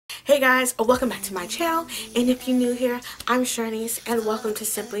Hey guys, welcome back to my channel, and if you're new here, I'm Shanice, and welcome to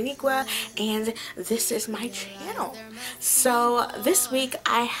Simply Niqua, and this is my channel. So this week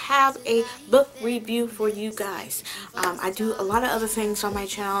I have a book review for you guys. I do a lot of other things on my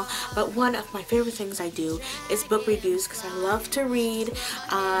channel, but one of my favorite things I do is book reviews because I love to read,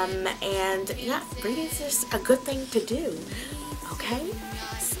 and yeah, reading is just a good thing to do, okay?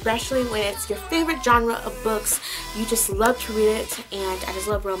 Especially when it's your favorite genre of books. You just love to read it, and I just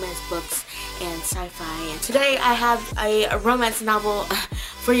love romance books and sci-fi. And today I have a romance novel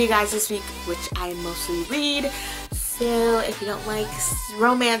for you guys this week, which I mostly read. So if you don't like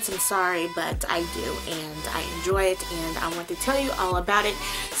romance, I'm sorry, but I do, and I enjoy it, and I want to tell you all about it.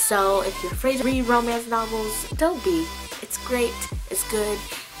 So if you're afraid to read romance novels, don't be. It's great. It's good.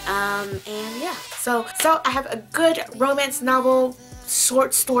 And yeah. So I have a good romance novel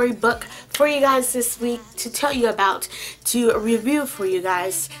short story book for you guys this week to tell you about, to review for you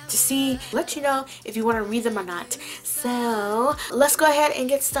guys, to see, let you know if you want to read them or not. So let's go ahead and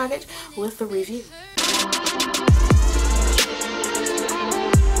get started with the review.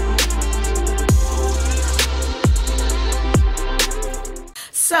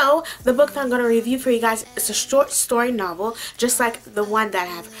 So, the book that I'm going to review for you guys is a short story novel, just like the one that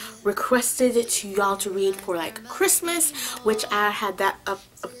I have requested to y'all to read for like Christmas, which I had that up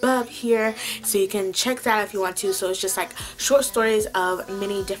above here, so you can check that if you want to. So it's just like short stories of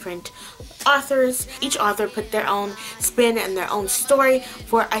many different authors. Each author put their own spin and their own story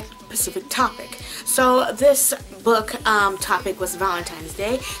for a specific topic. So this book topic was Valentine's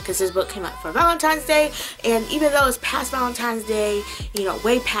Day, because this book came out for Valentine's Day, and even though it's past Valentine's Day, you know,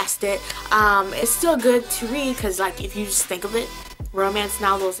 way past it, it's still good to read, because like if you just think of it, romance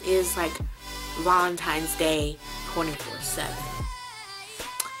novels is like Valentine's Day 24/7.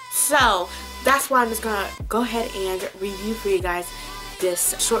 So that's why I'm just gonna go ahead and review for you guys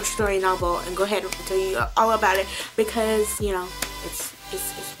this short story novel and go ahead and tell you all about it, because you know it's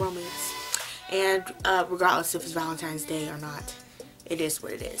romance, and regardless if it's Valentine's Day or not, it is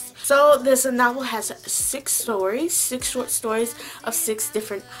what it is. So this novel has six short stories of six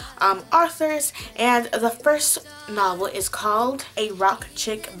different authors, and the first novel is called A Rock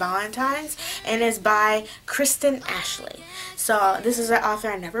Chick Valentine's, and is by Kristen Ashley. So this is an author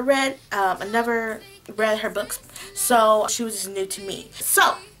I never read. I never read her books, so she was just new to me.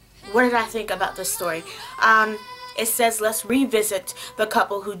 So what did I think about this story? It says, let's revisit the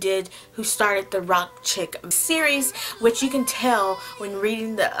couple who started the Rock Chick series, which you can tell when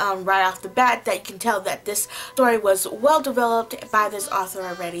reading the right off the bat, that you can tell that this story was well developed by this author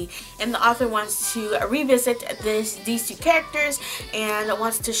already, and the author wants to revisit these two characters, and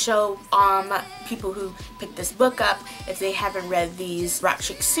wants to show people who picked this book up, if they haven't read these Rock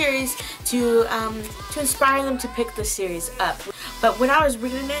Chick series, to inspire them to pick the series up. But when I was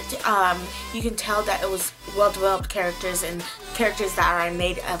reading it, you can tell that it was well developed characters, and characters that are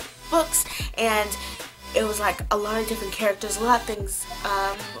made of books, and it was like a lot of different characters, a lot of things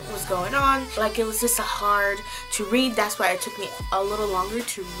was going on. Like, it was just hard to read. That's why it took me a little longer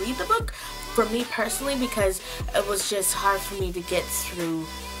to read the book for me personally, because it was just hard for me to get through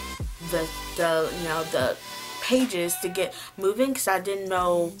the pages to get moving, because I didn't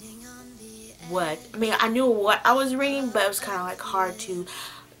know what, I mean, I knew what I was reading, but it was kind of like hard to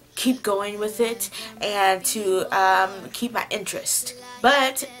keep going with it and to keep my interest.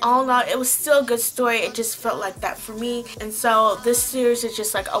 But all in all, it was still a good story. It just felt like that for me. And so this series is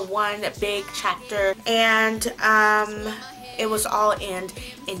just like a one big chapter, and it was all in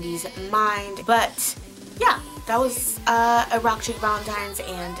Indy's mind. But yeah, that was A Rock Chick Valentine's,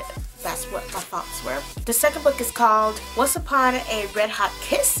 and that's what my thoughts were. The second book is called Once Upon a Red Hot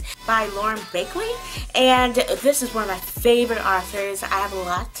Kiss by Lauren Bakley, and this is one of my favorite authors. I have a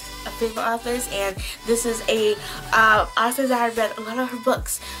lot of favorite authors, and this is a author that I've read a lot of her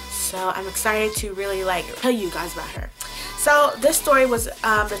books, so I'm excited to really like tell you guys about her. So this story was,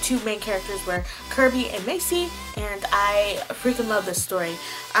 the two main characters were Kirby and Macy, and I freaking love this story.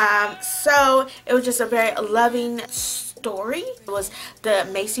 So it was just a very loving story.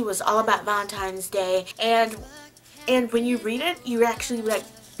 Macy was all about Valentine's Day, and when you read it, you actually like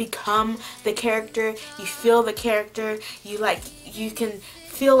become the character. You feel the character. You can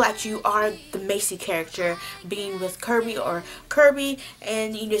feel like you are the Macy character being with Kirby,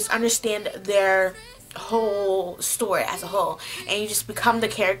 and you just understand their whole story as a whole, and you just become the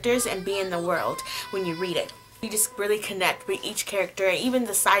characters and be in the world when you read it. You just really connect with each character, even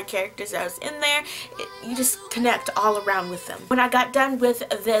the side characters that was in there. You just connect all around with them. When I got done with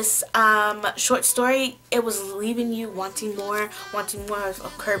this short story, it was leaving you wanting more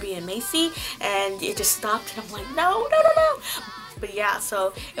of Kirby and Macy, and it just stopped, and I'm like, no. But yeah,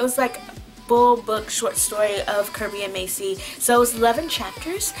 so it was like full book short story of Kirby and Macy. So it was 11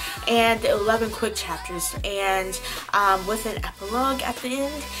 chapters and 11 quick chapters, and with an epilogue at the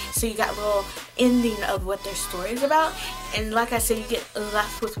end. So you got a little ending of what their story is about. And like I said, you get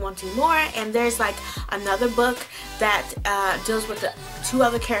left with wanting more. And there's like another book that deals with the 2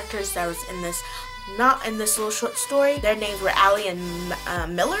 other characters that was in this, not in this little short story. Their names were Allie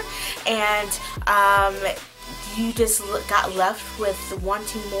and Miller, and you just got left with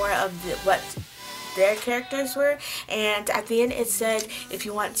wanting more of what their characters were. And at the end it said, if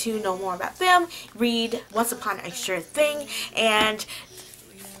you want to know more about them, read Once Upon a Sure Thing. And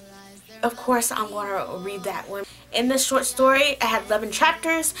of course I'm going to read that one. In this short story, it had 11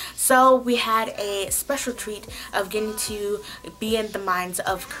 chapters, so we had a special treat of getting to be in the minds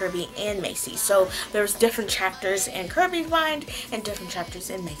of Kirby and Macy. So there was different chapters in Kirby's mind and different chapters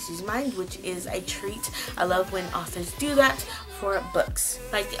in Macy's mind, which is a treat. I love when authors do that for books.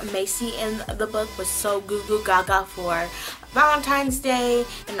 Like Macy in the book was so goo goo gaga for Valentine's Day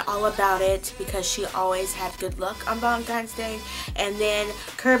and all about it, because she always had good luck on Valentine's Day. And then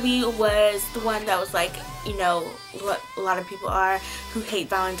Kirby was the one that was like, you know, what a lot of people are who hate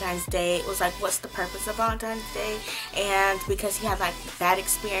Valentine's Day. It was like, what's the purpose of Valentine's Day? And because he had like bad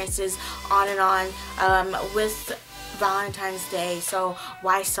experiences on and on with Valentine's Day, so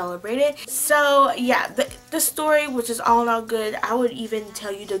why celebrate it? So yeah, the story, which is all in all good. I would even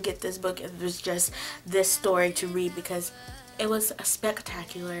tell you to get this book if it was just this story to read, because it was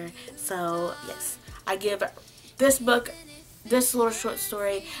spectacular. So yes, I give this book, this little short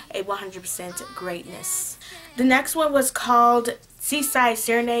story, a 100% greatness. The next one was called Seaside,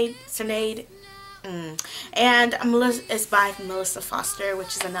 Serenade. And it's by Melissa Foster,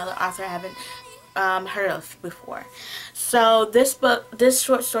 which is another author I haven't heard of before. So this book, this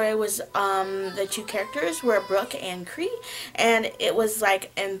short story was the 2 characters were Brooke and Cree, and it was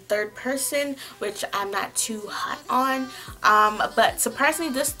like in 3rd person, which I'm not too hot on, but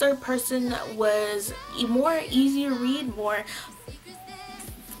surprisingly this 3rd person was more easy to read, more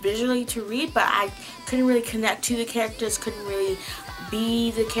visually to read, but I couldn't really connect to the characters, couldn't really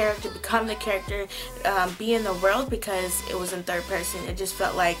be the character, become the character, be in the world, because it was in 3rd person. It just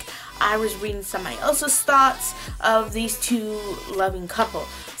felt like I was reading somebody else's thoughts of these 2 loving couple.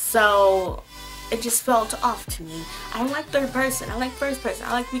 So it just felt off to me. I don't like 3rd person. I like 1st person.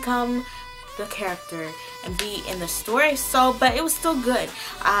 I like to become the character and be in the story. So, but it was still good.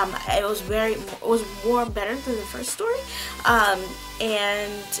 It was more better than the first story, and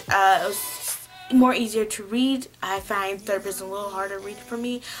it was more easier to read. I find 3rd person a little harder to read for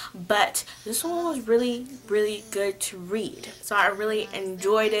me, but this one was really good to read. So I really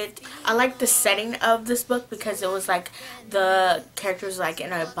enjoyed it. I like the setting of this book because it was like the characters like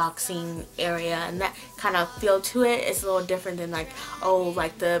in a boxing area, and that kind of feel to it is a little different than like, oh,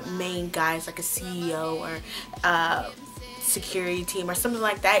 like the main guy's like a CEO or security team or something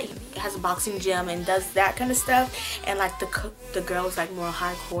like that. He has a boxing gym and does that kind of stuff, and like the girl's like more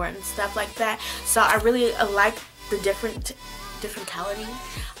hardcore and stuff like that. So I really like the differentality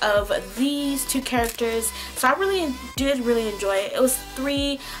of these 2 characters. So I did really enjoy it. It was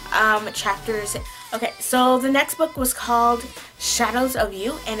 3 chapters. Okay, so the next book was called Shadows of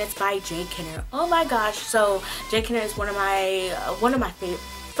You, and it's by J.Kenner. Oh my gosh! So J.Kenner is one of my favorite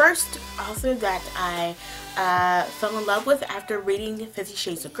first author that I fell in love with after reading 50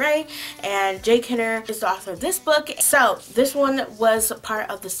 Shades of Grey, and J.Kenner is the author of this book. So this one was part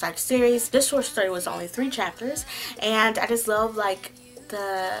of the Psych series. This short story was only 3 chapters, and I just love like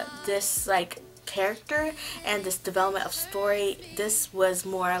this like character and this development of story. This was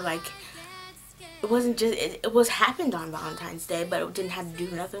more like, it wasn't just, it was happened on Valentine's Day, but it didn't have to do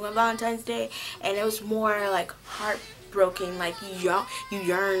nothing with Valentine's Day, and it was more like heartbroken, like you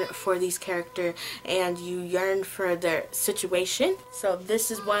yearn for these characters and you yearn for their situation. So this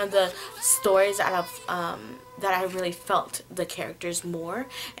is one of the stories out of that I really felt the characters more,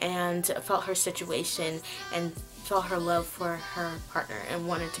 and felt her situation and felt her love for her partner and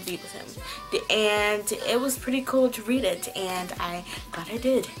wanted to be with him. And it was pretty cool to read it, and I glad I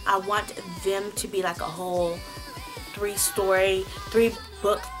did. I want them to be like a whole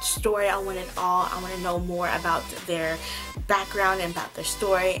 3-book story. I want it all. I want to know more about their background and about their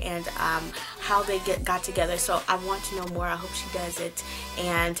story and how they got together. So I want to know more. I hope she does it.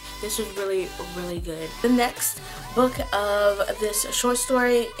 And this was really good. The next book of this short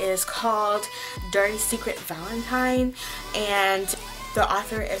story is called Dirty Secret Valentine, and the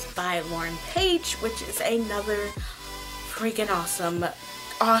author is by Paige, which is another freaking awesome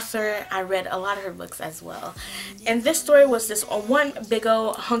author. I read a lot of her books as well. And this story was this one big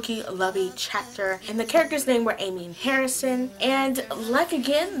old hunky lovey chapter. And the characters' name were Amy and Harrison. And like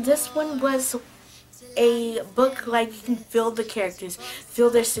again, this one was a book like you can feel the characters, feel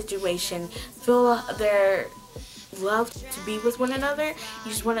their situation, feel their love to be with one another.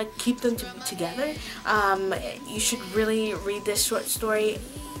 You just want to keep them together. You should really read this short story.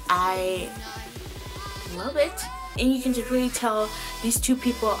 I love it. And you can just really tell these two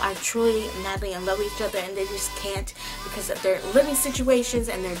people are truly madly in love with each other, and they just can't because of their living situations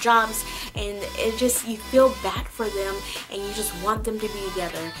and their jobs, and it just, you feel bad for them and you just want them to be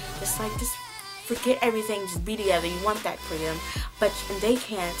together. Just forget everything, just be together. You want that for them, but they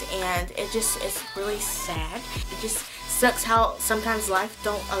can't, and it's really sad. It just sucks how sometimes life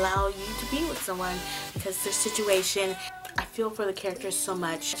don't allow you to be with someone because their situation. I feel for the characters so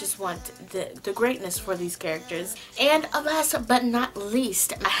much. I just want the greatness for these characters. And last but not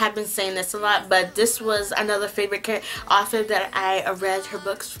least, I have been saying this a lot, but this was another favorite author that I read her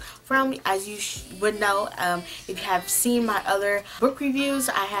books from. As you would know, if you have seen my other book reviews,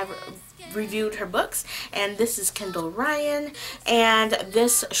 I have reviewed her books, and this is Kendall Ryan, and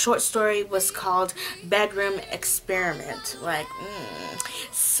this short story was called Bedroom Experiment.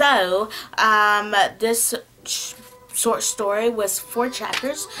 So this short story was 4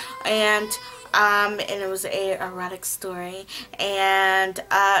 chapters, and it was a erotic story, and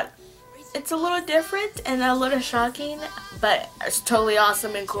it's a little different and a little shocking, but it's totally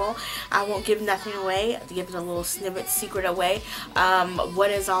awesome and cool. I won't give nothing away, give it a little snippet secret away, what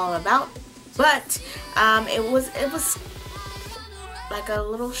it's all about, but it was like a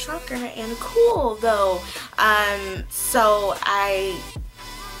little shocker and cool though. So I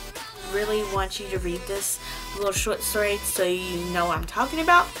really want you to read this little short story so you know what I'm talking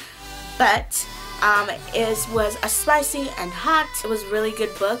about. But it was a spicy and hot. It was a really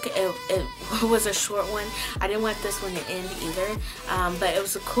good book. It was a short one. I didn't want this one to end either, but it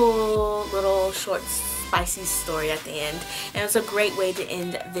was a cool little short spicy story at the end, and it was a great way to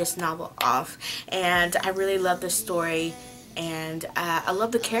end this novel off. And I really love this story, and I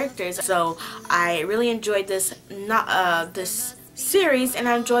love the characters, so I really enjoyed this this series, and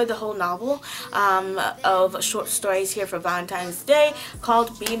I enjoyed the whole novel of short stories here for Valentine's Day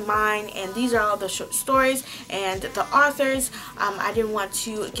called Be Mine, and these are all the short stories and the authors. I didn't want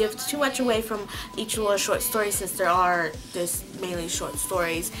to give too much away from each little short story since there are just mainly short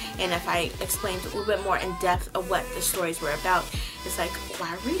stories, and if I explained a little bit more in depth of what the stories were about, it's like,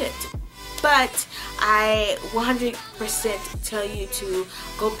 why read it? But I 100% tell you to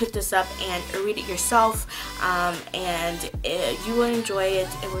go pick this up and read it yourself, and you will enjoy it.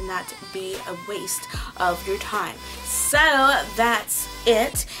 It will not be a waste of your time. So that's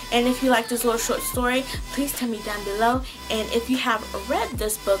it. And if you like this little short story, please tell me down below. And if you have read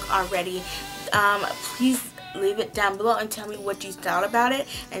this book already, please leave it down below and tell me what you thought about it,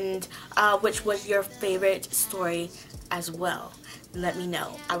 and which was your favorite story as well. Let me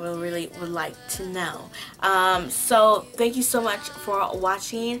know. I would like to know. So thank you so much for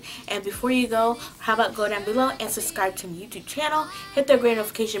watching, and before you go, how about go down below and subscribe to my YouTube channel, hit the great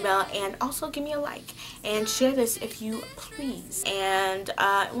notification bell, and also give me a like and share this if you please and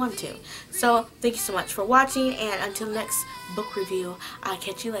want to. So thank you so much for watching, and until next book review, I'll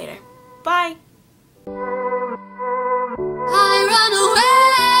catch you later. Bye.